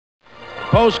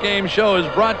postgame show is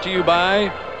brought to you by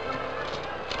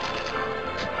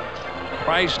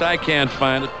Christ, I can't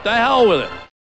find it. The hell with it.